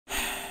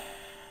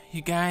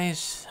You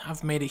guys,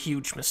 I've made a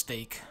huge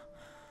mistake.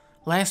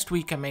 Last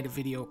week I made a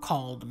video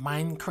called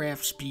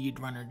Minecraft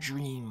Speedrunner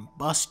Dream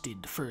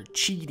Busted for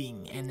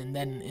Cheating, and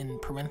then in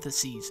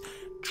parentheses,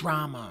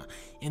 drama.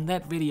 In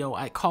that video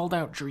I called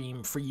out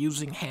Dream for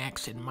using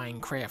hacks in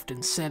Minecraft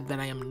and said that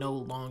I am no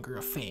longer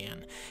a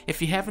fan.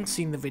 If you haven't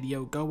seen the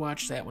video, go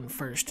watch that one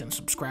first and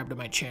subscribe to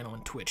my channel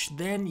on Twitch.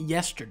 Then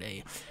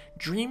yesterday,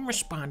 Dream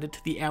responded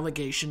to the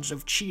allegations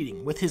of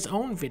cheating with his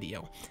own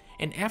video,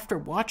 and after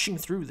watching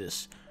through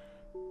this,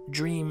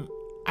 Dream,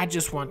 I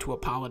just want to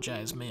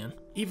apologize, man.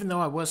 Even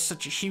though I was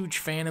such a huge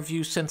fan of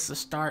you since the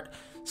start,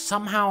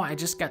 somehow I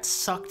just got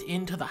sucked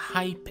into the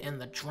hype and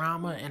the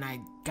drama, and I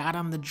got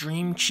on the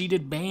Dream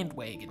cheated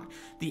bandwagon.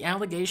 The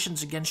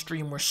allegations against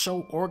Dream were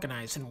so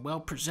organized and well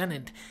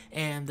presented,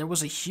 and there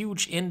was a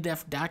huge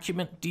in-depth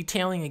document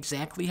detailing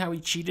exactly how he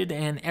cheated,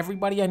 and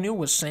everybody I knew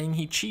was saying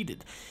he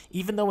cheated.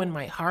 Even though in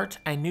my heart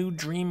I knew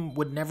Dream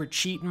would never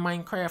cheat in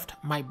Minecraft,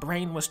 my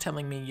brain was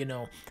telling me,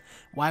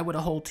 why would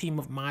a whole team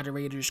of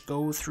moderators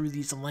go through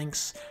these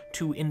lengths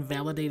to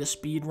invalidate a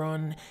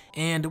speedrun?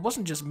 And it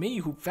wasn't just me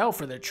who fell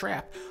for their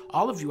trap.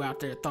 All of you out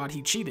there thought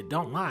he cheated,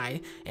 don't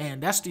lie.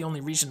 And that's the only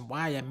reason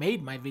why I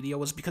made my video,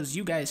 was because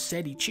you guys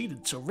said he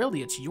cheated, so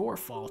really it's your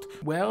fault.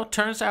 Well,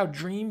 turns out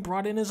Dream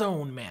brought in his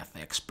own math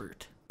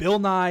expert. Bill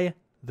Nye,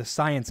 the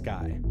science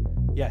guy.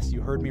 Yes,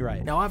 you heard me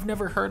right. Now, I've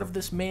never heard of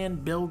this man,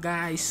 Bill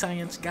Guy,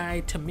 science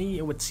guy. To me,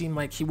 it would seem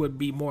like he would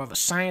be more of a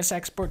science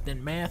expert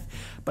than math,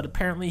 but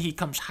apparently he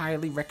comes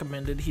highly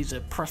recommended. He's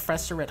a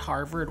professor at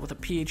Harvard with a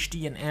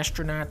PhD in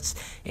astronauts,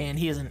 and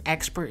he is an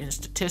expert in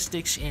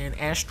statistics and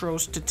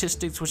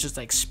astrostatistics, which is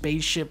like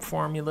spaceship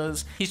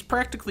formulas. He's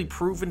practically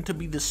proven to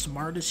be the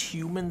smartest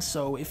human,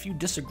 so if you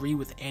disagree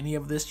with any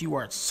of this, you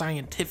are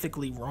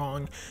scientifically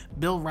wrong.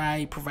 Bill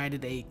Nye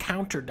provided a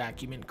counter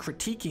document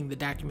critiquing the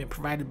document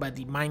provided by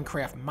the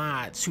Minecraft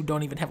mods who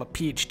don't even have a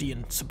PhD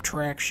in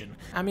subtraction.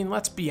 I mean,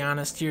 let's be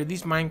honest here,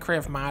 these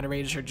Minecraft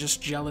moderators are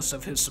just jealous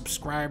of his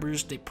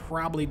subscribers. They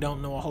probably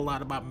don't know a whole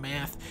lot about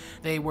math.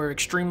 They were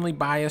extremely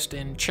biased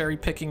and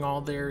cherry-picking all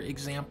their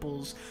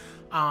examples.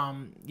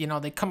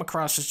 They come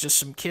across as just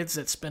some kids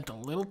that spent a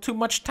little too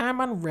much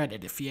time on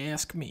Reddit, if you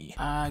ask me.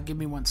 Give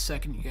me 1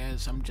 second, you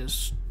guys. I'm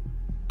just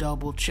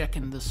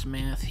double-checking this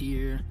math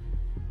here.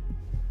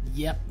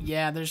 Yep,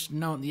 there's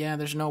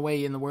no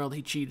way in the world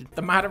he cheated.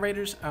 The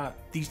moderators,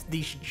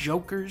 these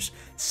jokers,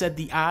 said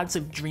the odds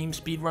of Dream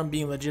speedrun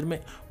being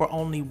legitimate were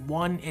only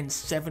 1 in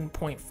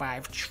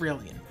 7.5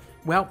 trillion.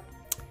 Well,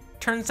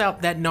 turns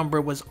out that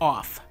number was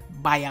off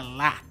by a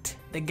lot.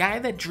 The guy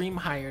that Dream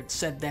hired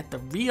said that the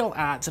real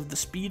odds of the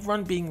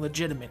speedrun being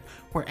legitimate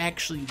were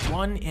actually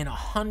 1 in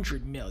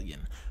 100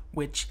 million,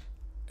 which,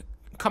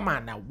 come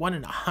on now, 1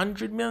 in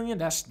 100 million?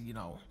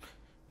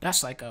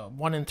 That's like a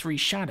 1 in 3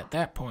 shot at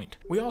that point.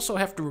 We also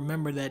have to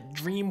remember that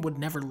Dream would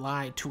never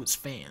lie to his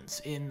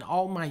fans. In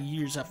all my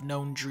years I've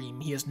known Dream,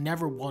 he has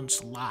never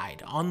once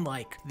lied,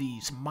 unlike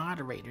these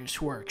moderators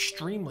who are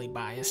extremely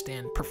biased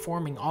and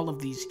performing all of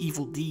these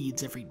evil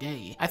deeds every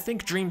day. I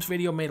think Dream's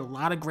video made a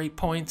lot of great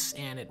points,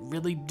 and it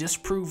really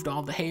disproved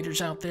all the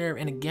haters out there,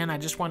 and again, I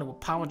just want to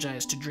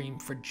apologize to Dream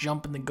for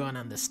jumping the gun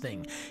on this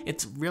thing.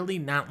 It's really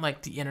not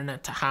like the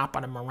internet to hop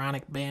on a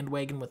moronic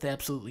bandwagon with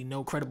absolutely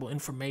no credible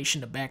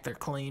information to back their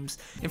claims.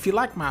 If you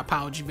like my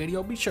apology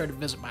video, be sure to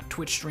visit my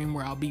Twitch stream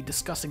where I'll be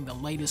discussing the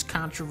latest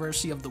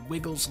controversy of the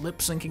Wiggles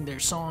lip-syncing their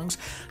songs.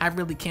 I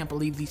really can't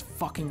believe these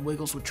fucking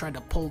Wiggles would try to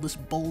pull this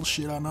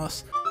bullshit on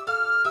us.